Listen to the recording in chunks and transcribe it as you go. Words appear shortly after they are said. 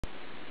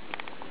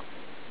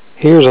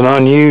Here's an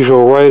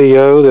unusual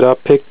radio that I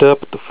picked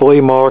up at the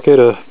flea market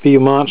a few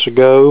months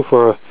ago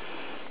for a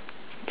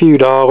few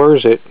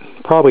dollars. It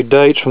probably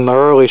dates from the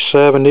early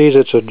 70s.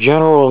 It's a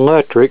General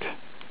Electric,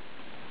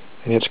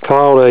 and it's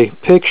called a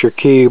picture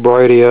cube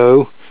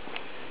radio.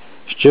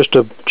 It's just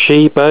a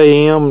cheap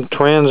AM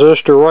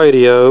transistor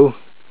radio.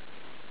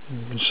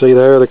 You can see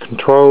there the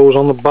controls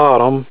on the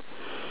bottom,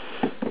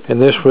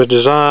 and this was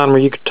designed where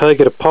you could take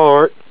it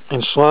apart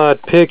and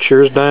slide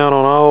pictures down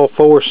on all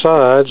four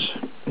sides,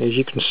 as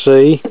you can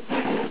see.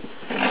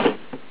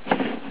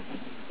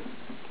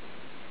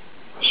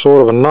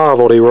 Sort of a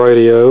novelty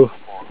radio.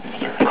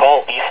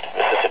 Call East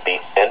Mississippi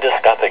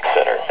Endoscopic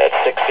Center at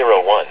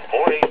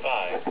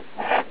 601-485.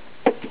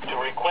 To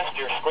request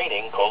your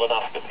screening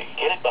colonoscopy.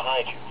 Get it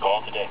behind you.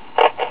 Call today.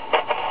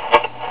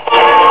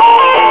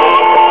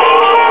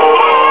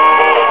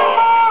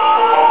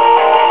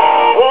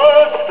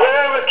 Was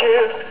there a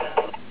kiss?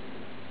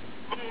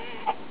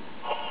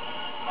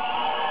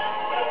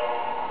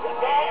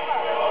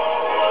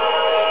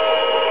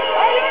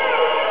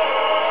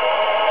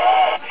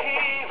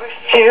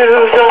 Refuse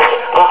us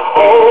a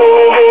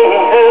home in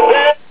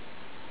heaven.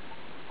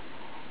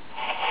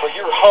 For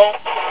your home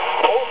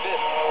or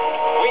business,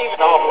 we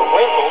even offer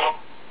rentals.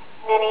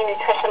 Any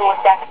nutritional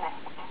assessment.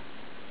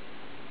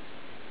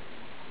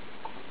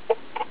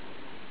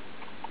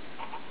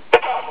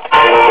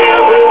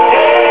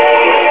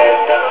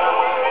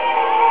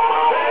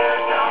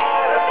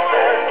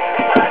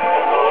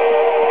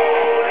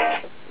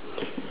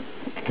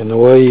 And the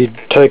way you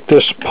take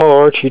this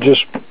apart, you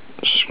just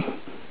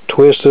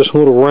twist this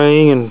little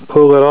ring and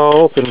pull it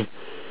off, and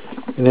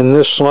then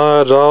this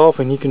slides off,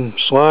 and you can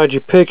slide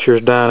your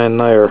pictures down in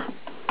there.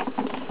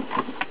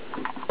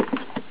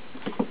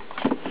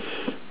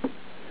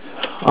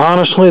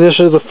 Honestly, this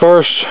is the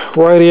first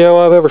radio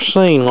I've ever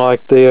seen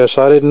like this.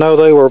 I didn't know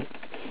they were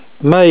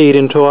made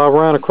until I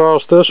ran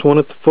across this one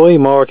at the flea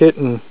market,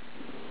 and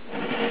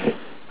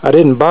I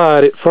didn't buy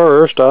it at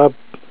first. I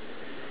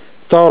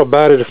thought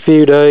about it a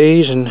few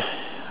days, and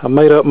I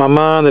made up my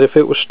mind that if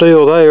it was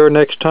still there,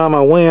 next time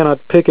I went,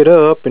 I'd pick it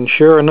up, and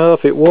sure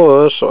enough it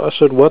was. So I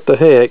said, what the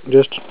heck,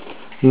 just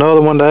another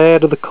one to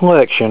add to the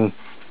collection.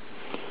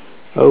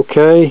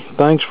 Okay,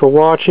 thanks for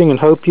watching, and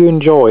hope you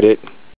enjoyed it.